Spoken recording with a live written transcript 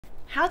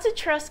How to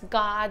trust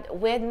God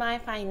with my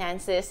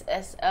finances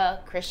as a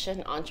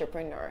Christian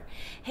entrepreneur.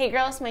 Hey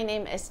girls, my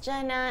name is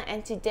Jenna,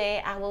 and today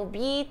I will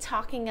be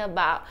talking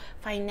about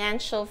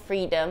financial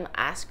freedom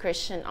as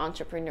Christian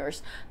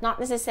entrepreneurs. Not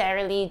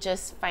necessarily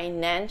just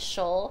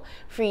financial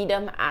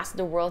freedom as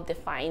the world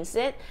defines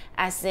it,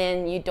 as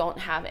in you don't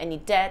have any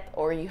debt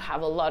or you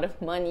have a lot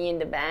of money in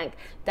the bank,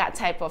 that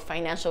type of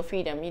financial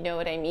freedom, you know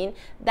what I mean?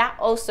 That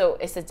also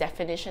is a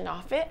definition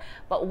of it.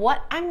 But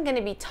what I'm going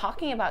to be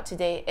talking about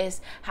today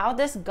is how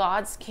does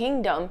God's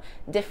kingdom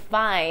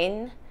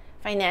define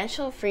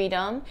financial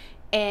freedom,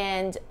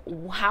 and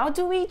how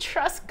do we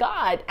trust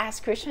God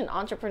as Christian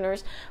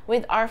entrepreneurs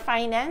with our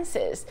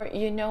finances?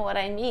 You know what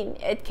I mean?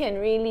 It can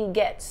really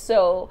get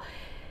so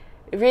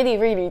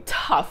really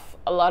tough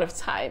a lot of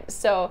times.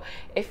 So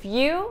if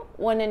you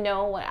want to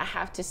know what I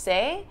have to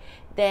say,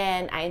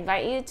 then I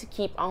invite you to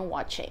keep on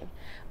watching.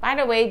 By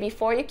the way,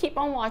 before you keep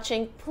on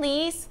watching,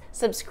 please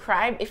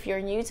subscribe if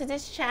you're new to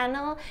this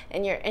channel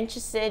and you're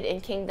interested in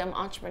kingdom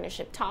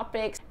entrepreneurship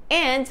topics,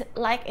 and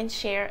like and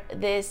share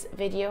this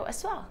video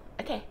as well.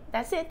 Okay,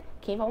 that's it.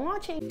 Keep on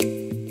watching.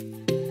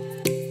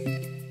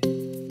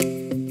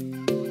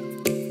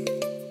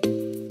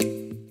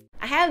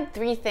 I have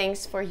 3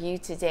 things for you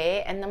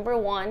today, and number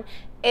 1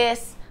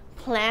 is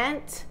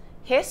plant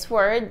His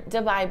word,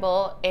 the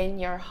Bible, in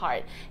your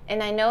heart.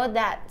 And I know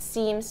that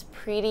seems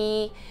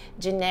pretty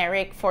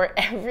generic for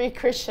every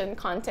Christian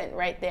content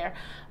right there,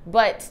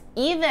 but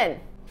even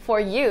for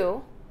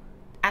you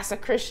as a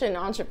Christian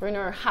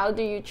entrepreneur, how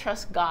do you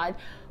trust God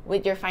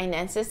with your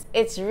finances?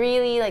 It's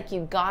really like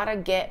you gotta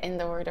get in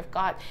the word of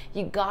God.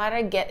 You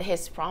gotta get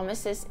His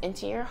promises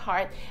into your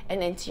heart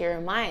and into your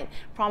mind.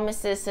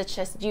 Promises such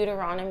as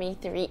Deuteronomy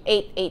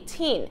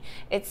 8:18.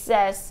 It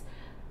says,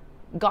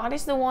 God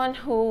is the one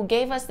who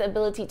gave us the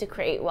ability to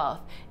create wealth.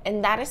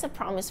 And that is a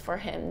promise for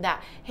Him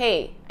that,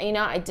 hey, you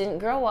know, I didn't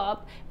grow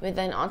up with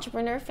an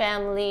entrepreneur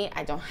family.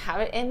 I don't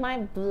have it in my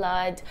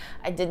blood.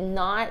 I did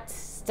not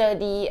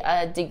study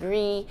a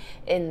degree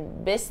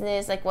in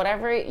business, like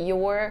whatever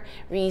your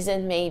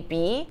reason may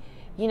be.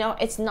 You know,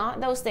 it's not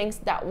those things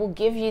that will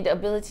give you the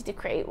ability to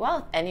create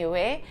wealth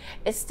anyway.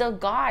 It's still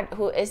God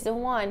who is the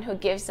one who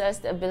gives us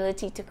the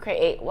ability to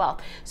create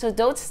wealth. So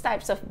those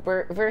types of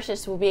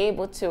verses will be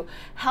able to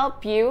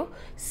help you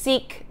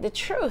seek the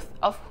truth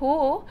of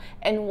who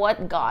and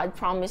what God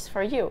promised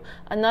for you.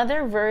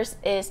 Another verse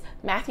is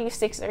Matthew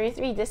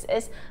 6:33. This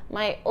is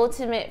my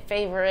ultimate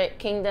favorite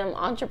kingdom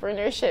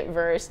entrepreneurship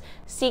verse.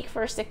 Seek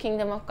first the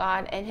kingdom of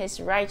God and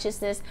His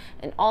righteousness,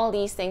 and all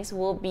these things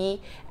will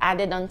be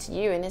added unto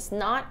you. And it's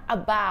not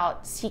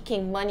about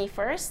seeking money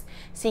first,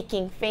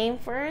 seeking fame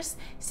first,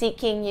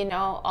 seeking, you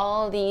know,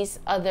 all these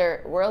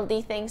other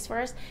worldly things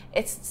first.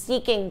 It's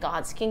seeking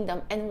God's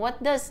kingdom. And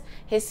what does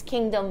His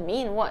kingdom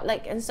mean?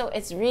 And so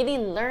it's really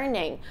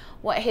learning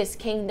what His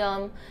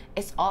kingdom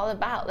is all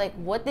about. Like,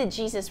 what did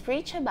Jesus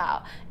preach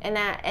about?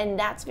 And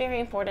that's very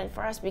important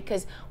for us,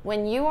 because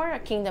when you are a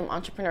kingdom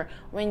entrepreneur,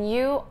 when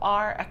you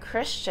are a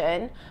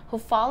Christian who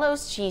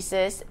follows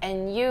Jesus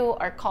and you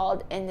are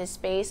called in the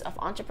space of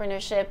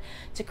entrepreneurship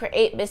to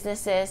create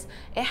businesses,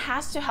 it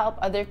has to help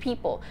other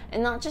people,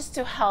 and not just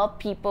to help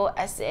people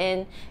as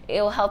in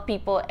it will help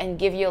people and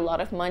give you a lot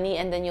of money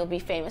and then you'll be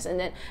famous, and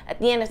then at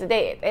the end of the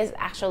day it is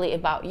actually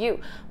about you,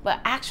 but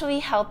actually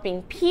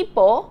helping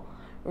people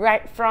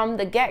right from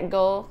the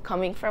get-go,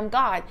 coming from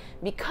God,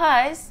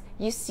 because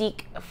you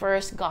seek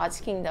first God's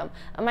kingdom.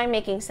 Am I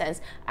making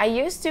sense? I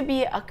used to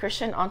be a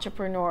Christian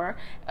entrepreneur.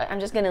 I'm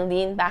just gonna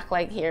lean back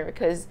like here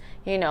because,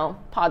 you know,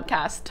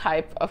 podcast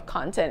type of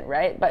content,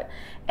 right? But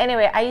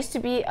anyway, I used to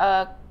be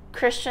a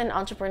Christian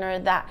entrepreneur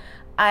that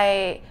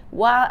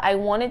while I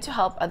wanted to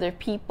help other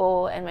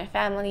people, and my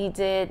family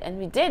did, and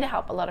we did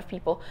help a lot of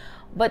people,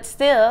 but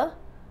still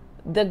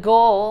the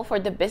goal for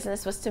the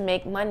business was to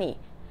make money.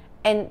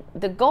 And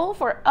the goal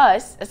for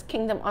us as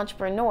kingdom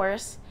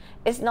entrepreneurs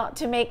is not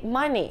to make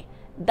money.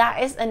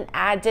 That is an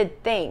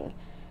added thing.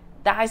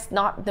 That is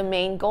not the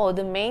main goal.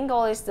 The main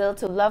goal is still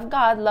to love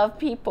God, love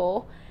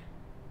people.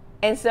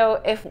 And so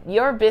if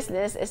your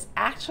business is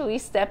actually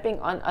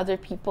stepping on other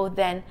people,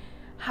 then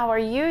how are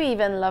you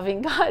even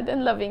loving God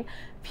and loving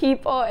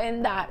people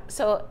in that?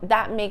 So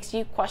that makes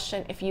you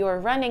question if you are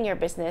running your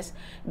business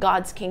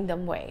God's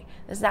kingdom way.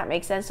 Does that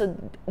make sense?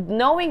 So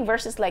knowing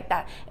verses like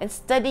that and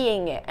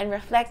studying it and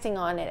reflecting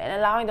on it and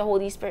allowing the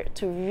Holy Spirit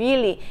to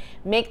really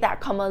make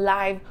that come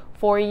alive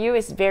for you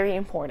is very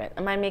important.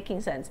 Am I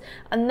making sense?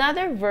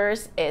 Another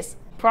verse is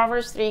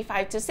Proverbs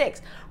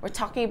 3:5-6. We're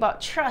talking about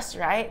trust,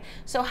 right?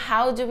 So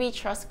how do we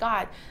trust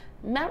God?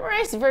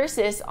 Memorize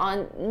verses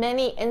on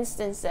many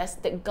instances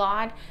that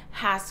God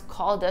has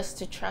called us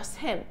to trust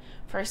Him.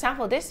 For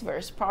example, this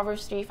verse,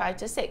 Proverbs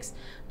 3:5-6.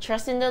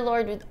 Trust in the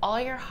Lord with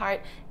all your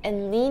heart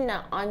and lean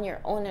not on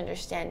your own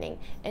understanding.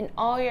 In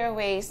all your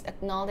ways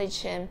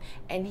acknowledge Him,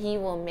 and He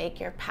will make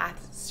your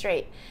path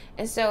straight.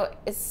 And so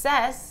it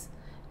says,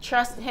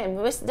 trust Him.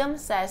 Wisdom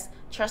says,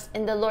 trust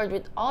in the Lord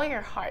with all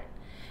your heart.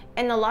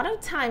 And a lot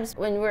of times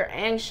when we're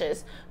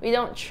anxious, we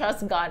don't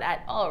trust God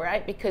at all,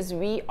 right? Because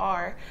we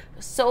are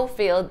so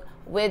filled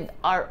with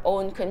our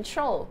own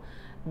control.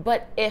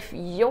 But if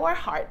your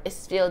heart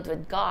is filled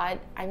with God,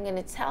 I'm going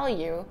to tell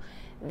you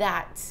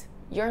that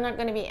you're not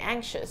going to be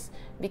anxious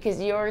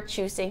because you're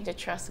choosing to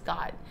trust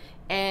God.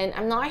 And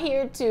I'm not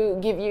here to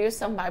give you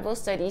some Bible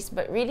studies,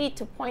 but really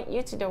to point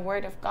you to the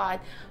Word of God,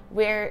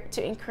 where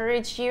to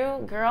encourage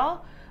you,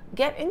 girl,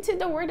 get into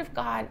the Word of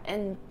God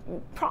and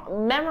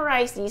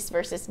memorize these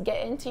verses,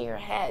 get into your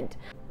head.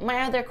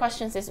 My other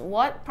questions is,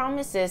 what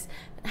promises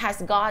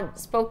has God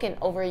spoken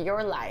over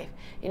your life?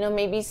 You know,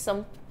 maybe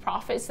some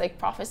prophets like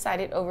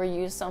prophesied it over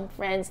you, some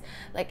friends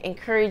like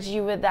encourage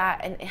you with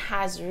that, and it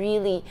has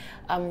really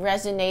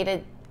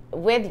resonated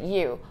with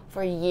you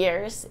for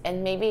years,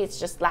 and maybe it's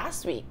just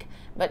last week,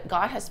 but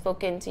God has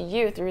spoken to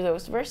you through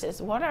those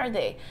verses. What are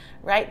they?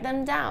 Write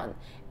them down.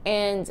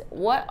 And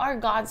what are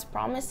God's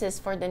promises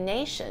for the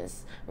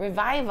nations?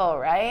 Revival,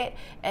 right?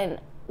 And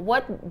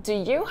what do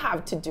you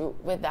have to do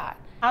with that?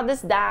 How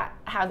does that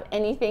have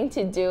anything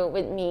to do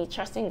with me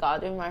trusting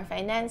God with my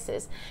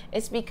finances?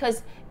 It's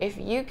because if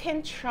you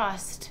can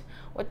trust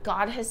what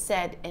God has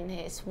said in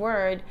His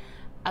Word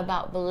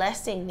about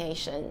blessing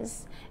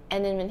nations,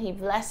 and then when He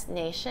blessed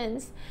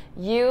nations,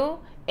 you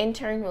in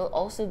turn will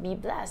also be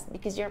blessed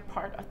because you're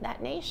part of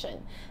that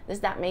nation. Does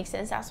that make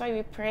sense? That's why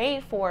we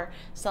pray for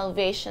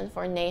salvation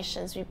for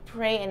nations. We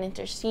pray and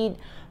intercede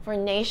for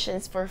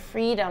nations, for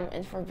freedom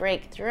and for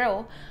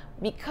breakthrough,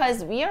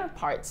 because we are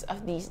parts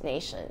of these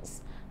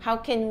nations. How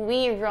can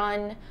we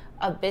run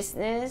a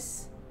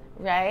business,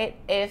 right,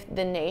 if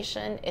the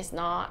nation is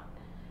not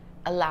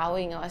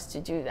allowing us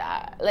to do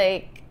that?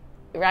 Like,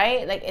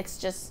 right? Like, it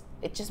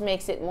just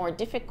makes it more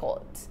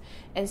difficult.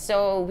 And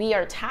so we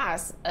are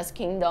tasked as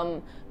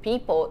kingdom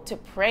people to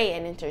pray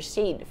and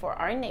intercede for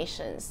our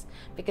nations,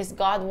 because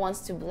God wants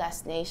to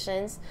bless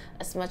nations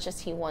as much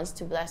as He wants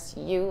to bless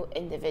you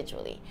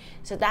individually.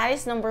 So that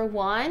is number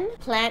one.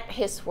 Plant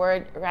His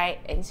Word right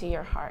into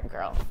your heart,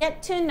 girl.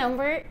 Get to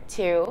number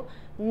two.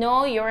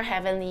 Know your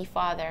Heavenly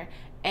Father.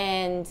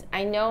 And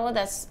I know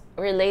that's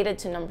related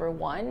to number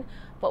one,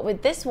 but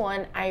with this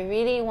one, I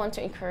really want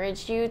to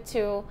encourage you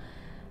to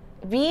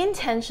be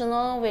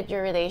intentional with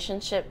your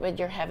relationship with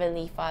your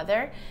Heavenly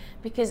Father,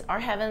 because our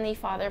Heavenly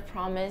Father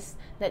promised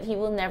that He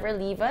will never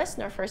leave us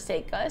nor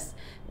forsake us,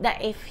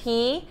 that if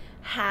He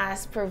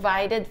has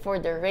provided for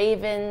the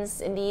ravens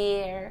in the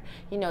air,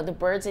 you know, the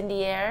birds in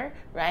the air,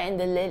 right, and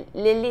the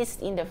lilies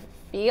in the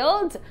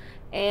field,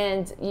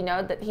 and, you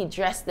know, that He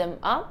dressed them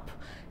up,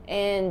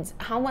 and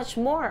how much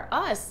more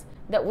us,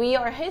 that we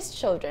are His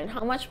children,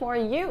 how much more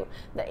you,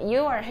 that you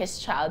are His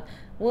child,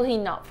 will He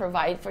not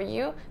provide for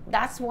you?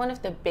 That's one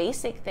of the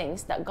basic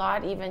things that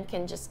God even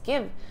can just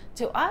give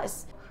to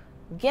us.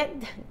 Get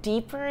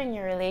deeper in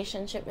your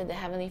relationship with the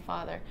Heavenly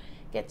Father.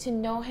 Get to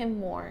know Him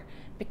more.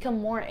 Become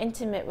more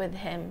intimate with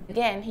Him.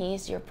 Again, He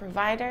is your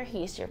provider.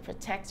 He is your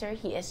protector.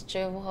 He is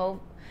Jehovah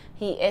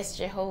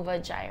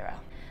Jireh.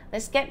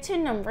 Let's get to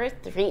number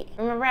three.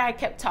 Remember, I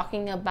kept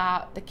talking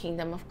about the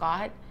kingdom of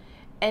God,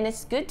 and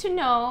it's good to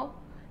know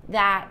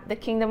that the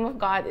kingdom of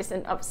God is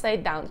an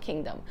upside down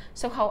kingdom.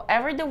 So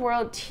however the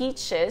world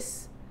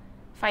teaches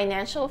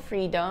financial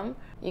freedom,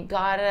 you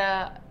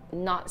gotta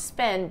not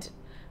spend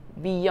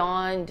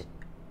beyond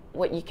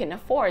what you can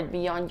afford,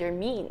 beyond your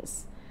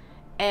means.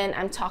 And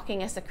I'm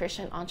talking as a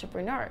Christian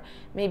entrepreneur.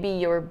 Maybe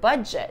your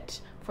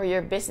budget for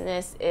your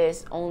business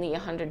is only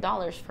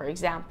 $100, for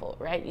example,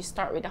 right? You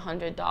start with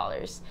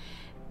 $100,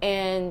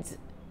 and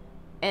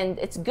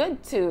it's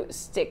good to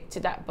stick to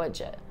that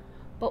budget.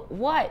 But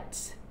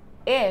what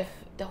if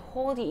the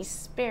Holy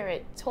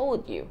Spirit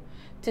told you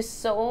to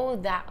sow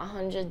that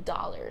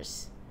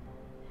 $100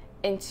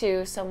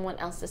 into someone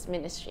else's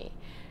ministry?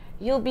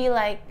 You'll be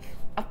like,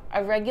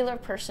 a regular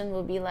person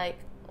will be like,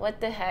 what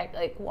the heck?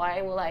 Like,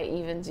 why will I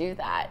even do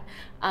that?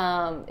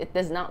 It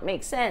does not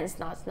make sense.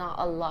 That's not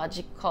a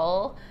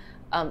logical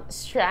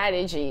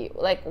strategy.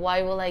 Like,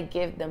 why will I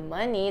give the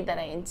money that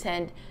I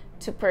intend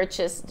to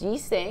purchase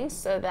these things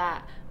so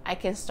that I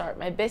can start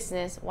my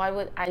business? Why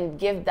would I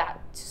give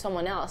that to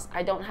someone else?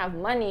 I don't have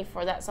money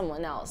for that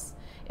someone else.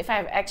 If I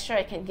have extra,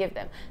 I can give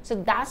them. So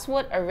that's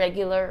what a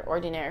regular,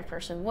 ordinary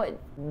person would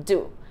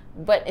do.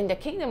 But in the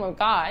kingdom of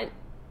God,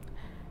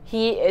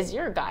 He is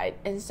your guide.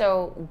 And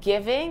so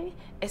giving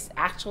is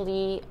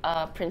actually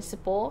a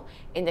principle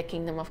in the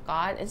kingdom of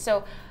God. And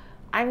so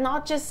I'm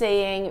not just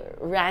saying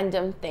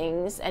random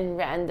things and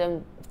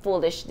random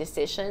foolish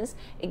decisions.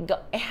 It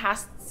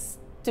has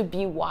to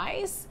be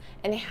wise,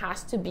 and it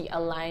has to be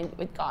aligned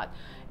with God.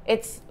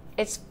 It's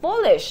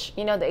foolish,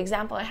 you know, the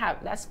example I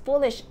have, that's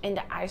foolish in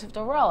the eyes of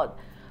the world,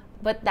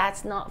 but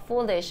that's not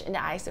foolish in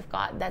the eyes of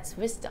God. That's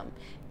wisdom,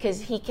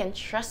 because He can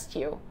trust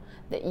you,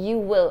 that you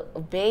will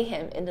obey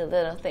Him in the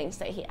little things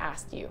that He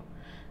asked you.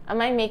 Am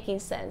I making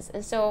sense?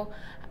 And so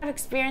I've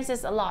experienced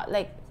this a lot.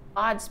 Like,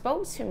 God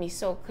spoke to me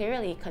so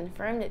clearly,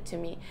 confirmed it to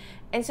me.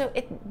 And so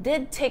it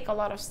did take a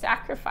lot of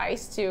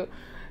sacrifice to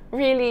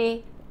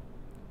really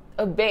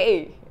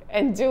obey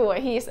and do what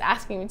He is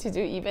asking me to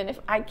do, even if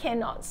I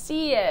cannot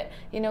see it.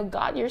 You know,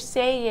 God, you're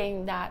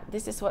saying that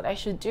this is what I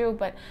should do,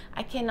 but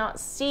I cannot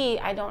see.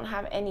 I don't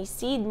have any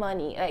seed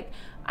money. Like,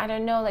 I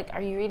don't know, like,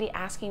 are you really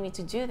asking me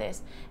to do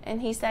this?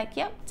 And he's like,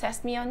 yep,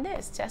 test me on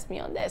this, test me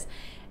on this.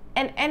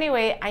 And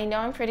anyway, I know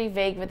I'm pretty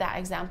vague with that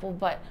example,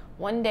 but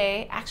one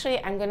day,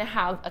 actually, I'm gonna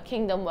have a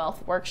Kingdom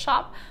Wealth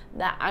workshop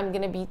that I'm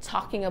gonna be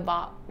talking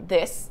about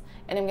this,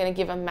 and I'm gonna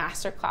give a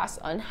masterclass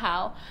on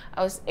how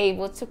I was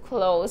able to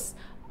close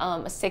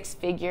a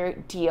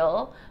 6-figure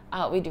deal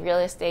with real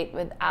estate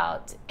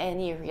without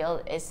any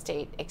real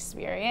estate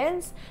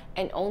experience,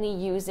 and only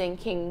using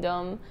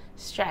kingdom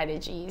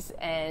strategies,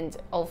 and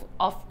of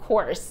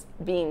course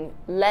being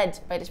led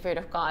by the Spirit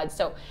of God.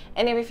 So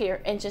anyway, if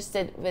you're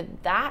interested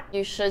with that,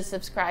 you should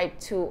subscribe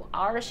to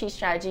our She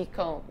Strategy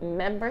Co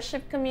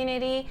membership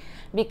community,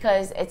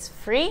 because it's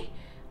free.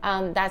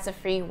 That's a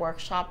free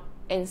workshop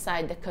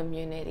inside the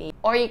community,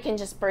 or you can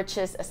just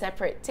purchase a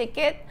separate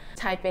ticket,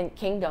 type in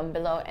Kingdom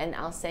below, and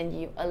I'll send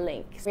you a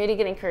link. Really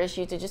gonna encourage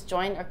you to just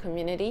join our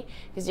community,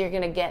 because you're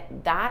gonna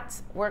get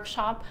that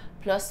workshop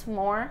plus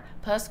more,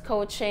 plus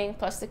coaching,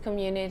 plus the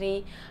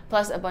community,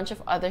 plus a bunch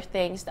of other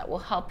things that will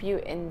help you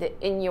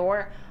in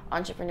your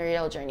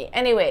entrepreneurial journey.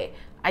 Anyway,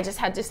 I just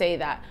had to say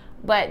that.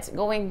 But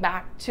going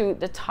back to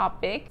the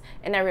topic,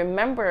 and I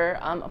remember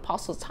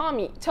Apostle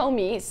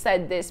Tommy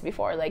said this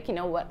before, like, you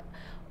know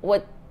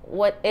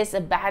what is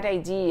a bad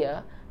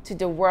idea to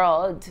the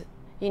world,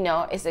 you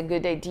know, is a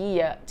good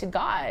idea to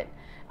God,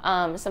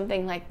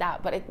 something like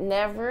that. But it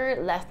never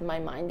left my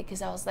mind,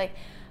 because I was like,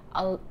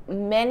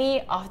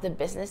 many of the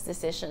business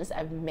decisions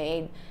I've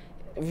made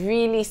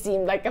really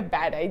seemed like a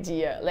bad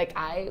idea. Like,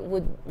 I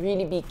would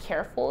really be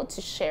careful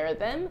to share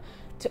them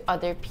to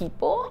other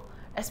people,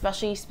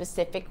 especially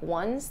specific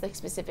ones, like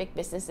specific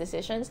business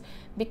decisions,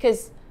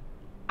 because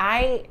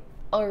I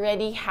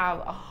already have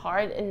a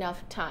hard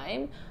enough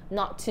time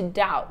not to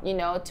doubt, you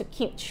know, to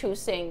keep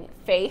choosing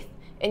faith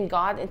in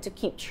God and to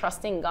keep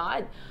trusting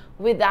God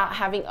without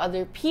having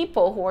other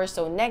people who are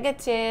so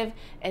negative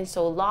and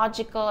so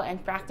logical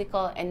and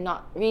practical and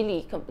not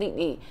really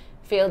completely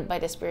filled by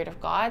the Spirit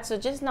of God. So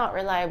just not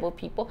reliable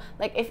people.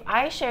 Like, if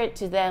I share it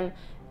to them,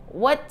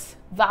 what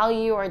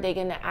value are they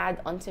gonna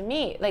add onto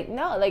me? Like,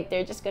 no, like,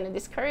 they're just gonna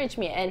discourage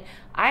me, and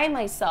I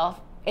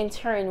myself in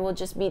turn will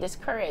just be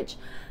discouraged.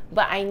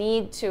 But I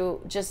need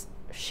to just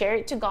share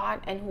it to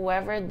God and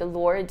whoever the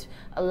Lord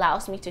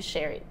allows me to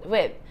share it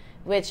with,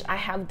 which I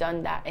have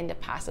done that in the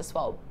past as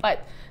well.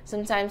 But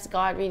sometimes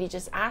God really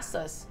just asks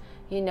us,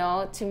 you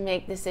know, to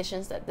make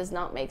decisions that does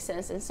not make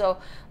sense. And so,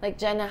 like,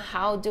 Jenna,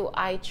 how do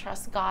I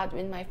trust God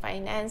with my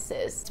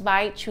finances?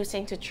 By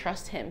choosing to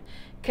trust Him,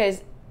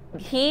 because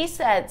He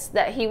says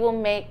that He will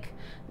make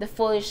the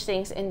foolish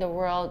things in the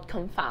world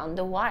confound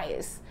the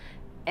wise.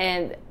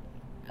 And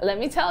let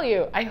me tell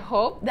you, I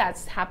hope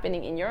that's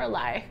happening in your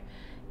life,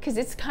 because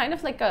it's kind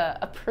of like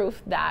a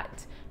proof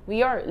that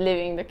we are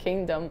living the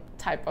kingdom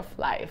type of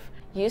life.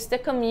 Use the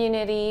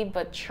community,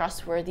 but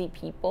trustworthy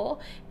people,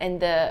 and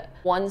the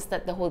ones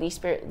that the Holy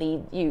Spirit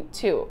lead you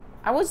to.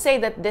 I would say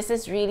that this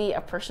is really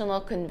a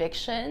personal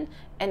conviction,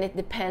 and it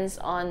depends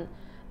on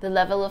the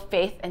level of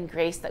faith and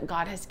grace that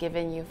God has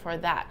given you for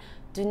that.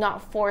 Do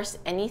not force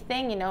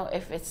anything, you know,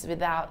 if it's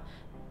without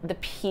the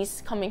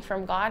peace coming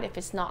from God, if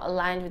it's not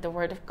aligned with the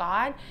Word of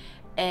God,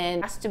 and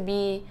it has to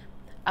be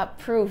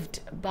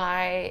approved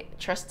by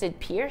trusted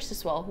peers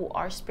as well, who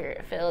are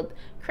Spirit-filled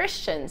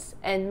Christians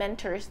and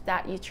mentors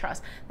that you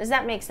trust. Does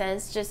that make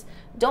sense? Just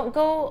don't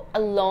go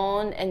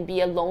alone and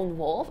be a lone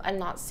wolf. I'm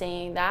not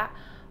saying that,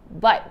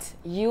 but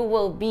you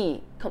will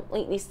be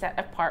completely set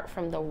apart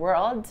from the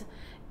world.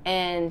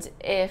 And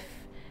if,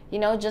 you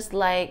know, just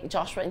like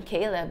Joshua and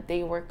Caleb,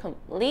 they were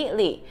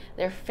completely,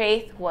 their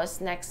faith was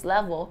next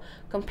level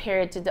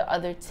compared to the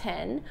other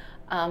 10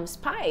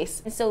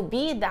 spies. And so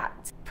be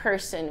that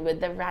person with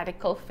the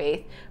radical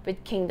faith,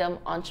 with kingdom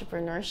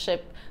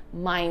entrepreneurship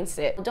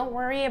mindset. Don't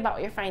worry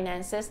about your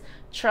finances.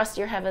 Trust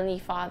your Heavenly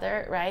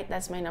Father, right?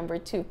 That's my number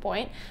 2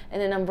 point.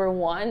 And the number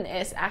 1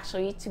 is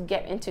actually to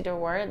get into the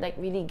Word, like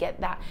really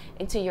get that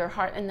into your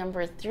heart. And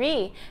number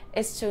 3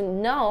 is to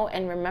know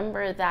and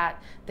remember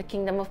that the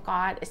kingdom of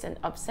God is an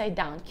upside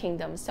down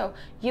kingdom. So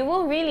you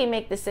will really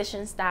make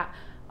decisions that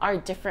are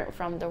different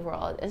from the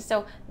world. And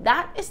so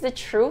that is the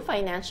true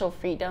financial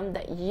freedom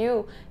that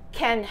you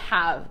can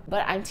have.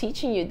 But I'm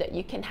teaching you that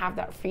you can have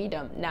that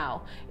freedom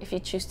now if you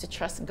choose to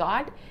trust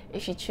God,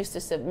 if you choose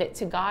to submit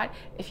to God,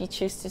 if you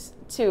choose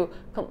to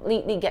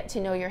completely get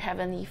to know your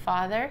Heavenly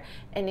Father,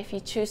 and if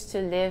you choose to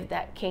live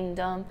that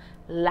kingdom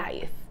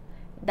life.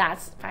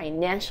 That's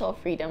financial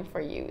freedom for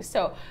you.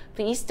 So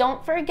please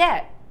don't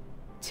forget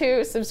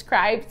to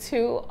subscribe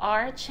to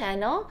our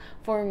channel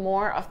for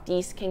more of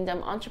these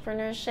kingdom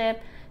entrepreneurship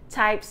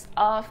types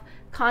of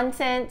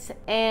content,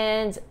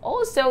 and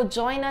also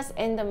join us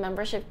in the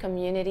membership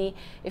community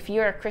if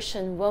you're a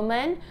Christian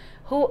woman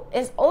who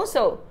is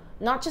also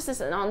not just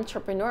as an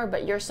entrepreneur,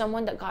 but you're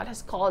someone that God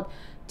has called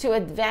to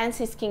advance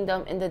His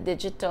kingdom in the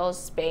digital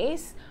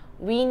space.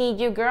 We need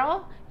you,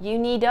 girl. You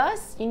need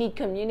us. You need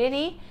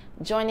community.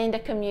 Join in the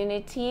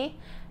community.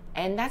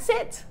 And that's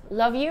it.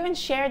 Love you, and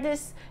share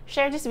this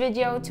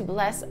video to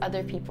bless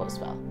other people as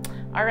well.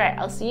 All right,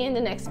 I'll see you in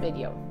the next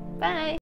video. Bye.